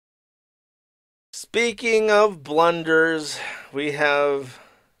Speaking of blunders, we have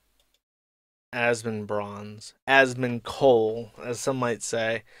Asmongold, as some might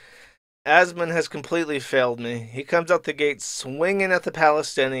say. Asmon has completely failed me. He comes out the gate swinging at the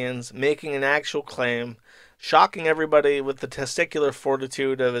Palestinians, making an actual claim, shocking everybody with the testicular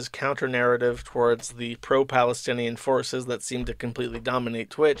fortitude of his counter-narrative towards the pro-Palestinian forces that seem to completely dominate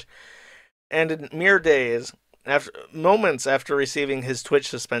Twitch. And in mere days, moments after receiving his Twitch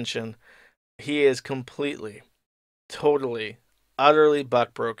suspension, he is completely, totally, utterly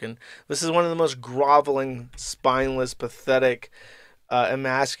buckbroken. This is one of the most groveling, spineless, pathetic,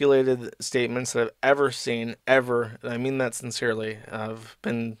 emasculated statements that I've ever seen, ever. And I mean that sincerely. I've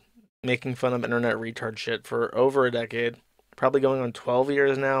been making fun of internet retard shit for over a decade, probably going on 12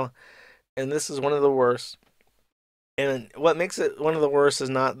 years now, and this is one of the worst. And what makes it one of the worst is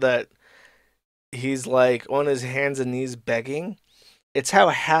not that he's like on his hands and knees begging. It's how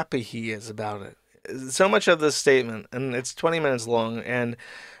happy he is about it. So much of this statement, and it's 20 minutes long, and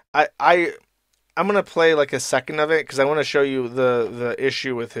I'm gonna play like a second of it because I want to show you the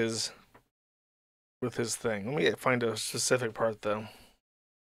issue with his thing. Let me find a specific part though.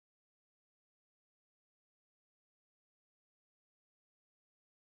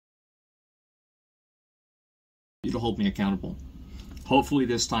 You to hold me accountable. Hopefully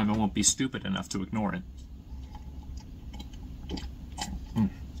this time I won't be stupid enough to ignore it.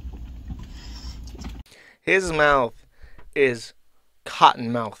 His mouth is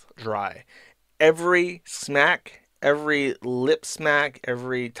cotton mouth dry. Every smack, every lip smack,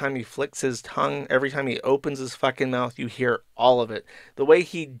 every time he flicks his tongue, every time he opens his fucking mouth, you hear all of it. The way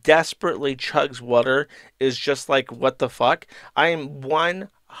he desperately chugs water is just like, what the fuck? I am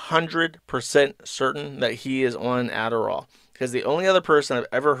 100% certain that he is on Adderall. Because the only other person I've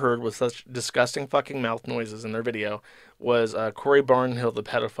ever heard with such disgusting fucking mouth noises in their video was Corey Barnhill, the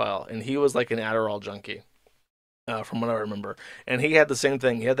pedophile. And he was like an Adderall junkie. From what I remember. And he had the same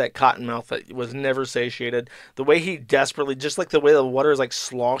thing. He had that cotton mouth that was never satiated. The way he desperately, just like the way the water is like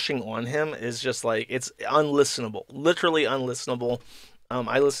sloshing on him, is just like, it's unlistenable. Literally unlistenable.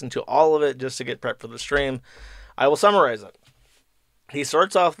 I listened to all of it just to get prepped for the stream. I will summarize it. He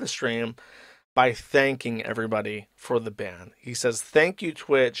starts off the stream by thanking everybody for the ban. He says, thank you,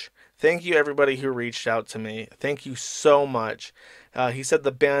 Twitch. Thank you, everybody who reached out to me. Thank you so much. He said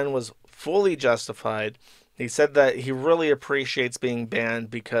the ban was fully justified. He said that he really appreciates being banned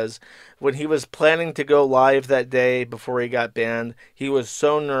because when he was planning to go live that day before he got banned, he was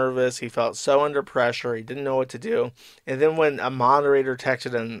so nervous. He felt so under pressure. He didn't know what to do. And then when a moderator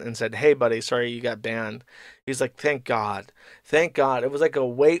texted him and said, hey, buddy, sorry you got banned, he's like, thank God. Thank God. It was like a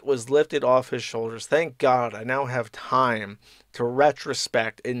weight was lifted off his shoulders. Thank God I now have time to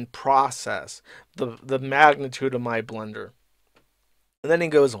retrospect and process the magnitude of my blunder. And then he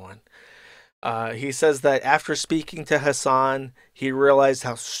goes on. He says that after speaking to Hassan, he realized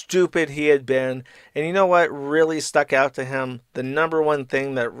how stupid he had been. And you know what really stuck out to him? The number one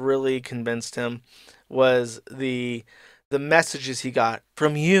thing that really convinced him was the messages he got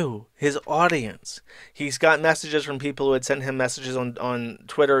from you, his audience. He's got messages from people who had sent him messages on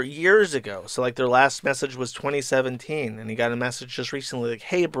Twitter years ago. So like their last message was 2017. And he got a message just recently like,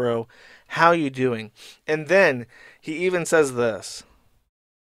 hey bro, how you doing? And then he even says this.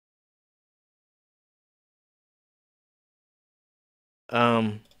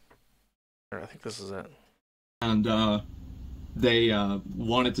 I think this is it. And they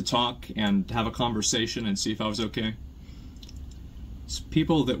wanted to talk and have a conversation and see if I was okay. It's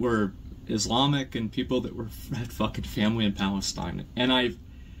people that were Islamic and people that had fucking family in Palestine. And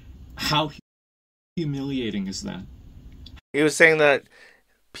how humiliating is that? He was saying that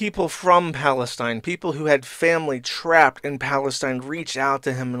people from Palestine, people who had family trapped in Palestine, reached out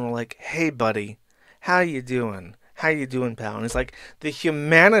to him and were like, hey buddy, how you doing? How you doing, pal? And it's like the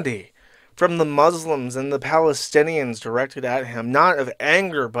humanity from the Muslims and the Palestinians directed at him, not of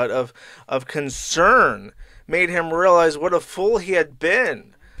anger, but of concern, made him realize what a fool he had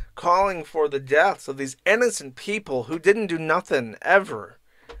been, calling for the deaths of these innocent people who didn't do nothing ever.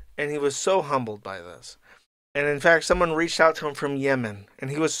 And he was so humbled by this. And in fact, someone reached out to him from Yemen,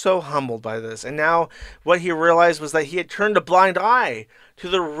 and he was so humbled by this. And now what he realized was that he had turned a blind eye to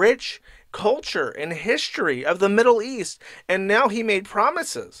the rich culture and history of the Middle East, and now he made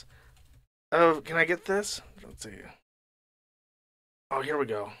promises. Oh, can I get this? Let's see. Oh, here we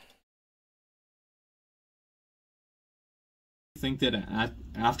go. I think that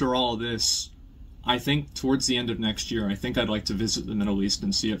after all this, I think towards the end of next year, I think I'd like to visit the Middle East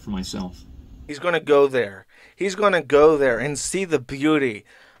and see it for myself. He's going to go there. He's going to go there and see the beauty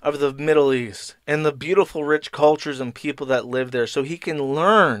of the Middle East and the beautiful, rich cultures and people that live there so he can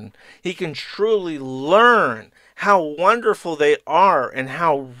learn. He can truly learn how wonderful they are and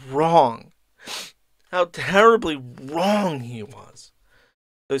how wrong, how terribly wrong he was.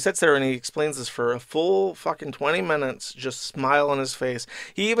 So he sits there and he explains this for a full fucking 20 minutes, just smile on his face.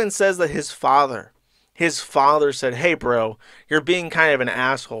 He even says that his father said, "Hey, bro, you're being kind of an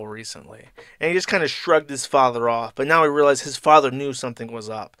asshole recently." And he just kind of shrugged his father off. But now he realized his father knew something was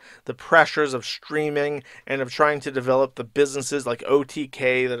up. The pressures of streaming and of trying to develop the businesses like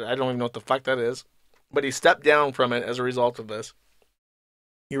OTK, that I don't even know what the fuck that is. But he stepped down from it as a result of this.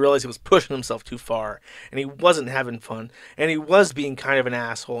 He realized he was pushing himself too far, and he wasn't having fun, and he was being kind of an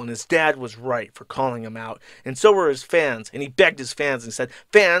asshole, and his dad was right for calling him out, and so were his fans, and he begged his fans and said,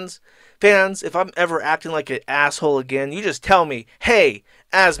 fans, if I'm ever acting like an asshole again, you just tell me, hey,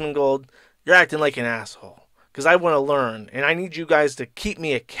 Asmongold, you're acting like an asshole, because I want to learn, and I need you guys to keep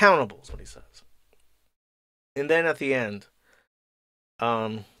me accountable, is what he says. And then at the end,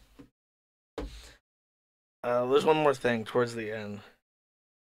 there's one more thing towards the end.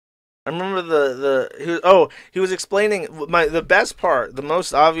 I remember he was explaining the best part, the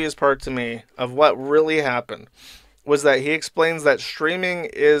most obvious part to me of what really happened was that he explains that streaming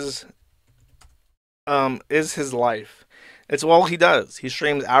is his life. It's all he does. He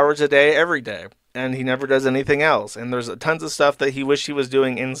streams hours a day, every day, and he never does anything else. And there's tons of stuff that he wished he was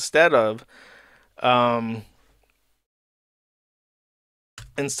doing instead of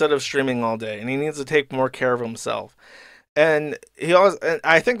streaming all day. And he needs to take more care of himself. And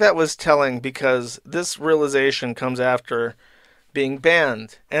I think that was telling because this realization comes after being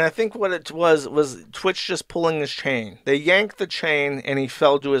banned. And I think what it was Twitch just pulling his chain. They yanked the chain and he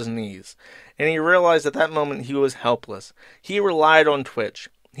fell to his knees. And he realized at that moment he was helpless. He relied on Twitch.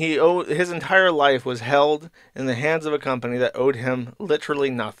 His entire life was held in the hands of a company that owed him literally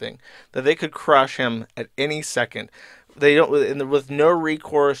nothing. That they could crush him at any second. With no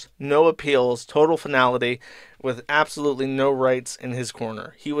recourse, no appeals, total finality, with absolutely no rights in his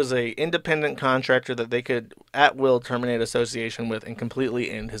corner. He was an independent contractor that they could at will terminate association with and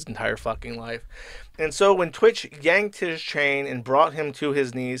completely end his entire fucking life. And so when Twitch yanked his chain and brought him to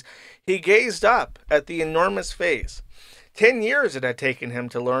his knees, he gazed up at the enormous face. 10 years it had taken him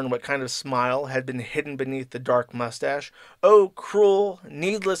to learn what kind of smile had been hidden beneath the dark mustache. Oh, cruel,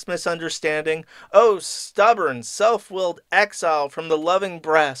 needless misunderstanding. Oh, stubborn, self-willed exile from the loving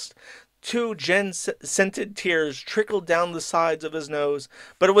breast. 2 gin-scented tears trickled down the sides of his nose.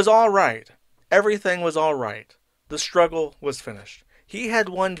 But it was all right. Everything was all right. The struggle was finished. He had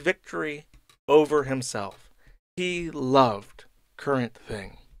won victory over himself. He loved current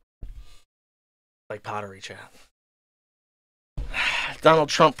thing. Like pottery chat. Donald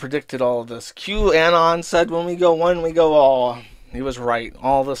Trump predicted all of this. QAnon said when we go one, we go all. He was right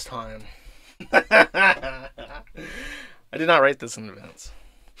all this time. I did not write this in advance.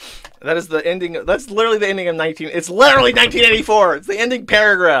 That is the ending. That's literally the ending of It's literally 1984. It's the ending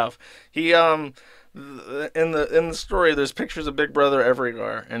paragraph. He in the story, there's pictures of Big Brother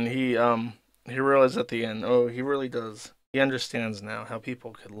everywhere, and he realized at the end, oh, he really does. He understands now how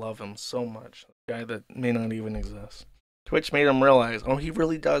people could love him so much. A guy that may not even exist. Twitch made him realize, oh, he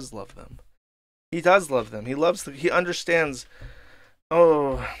really does love them. He does love them. He understands,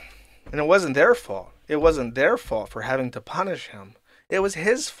 oh, and it wasn't their fault. It wasn't their fault for having to punish him. It was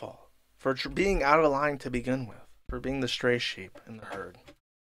his fault for being out of line to begin with, for being the stray sheep in the herd.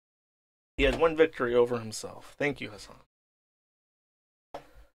 He had one victory over himself. Thank you, Hassan.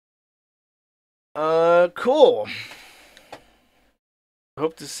 Cool.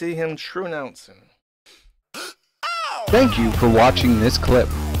 Hope to see him true out soon. Thank you for watching this clip.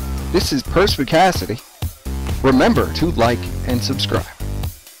 This is Perspicacity. Remember to like and subscribe.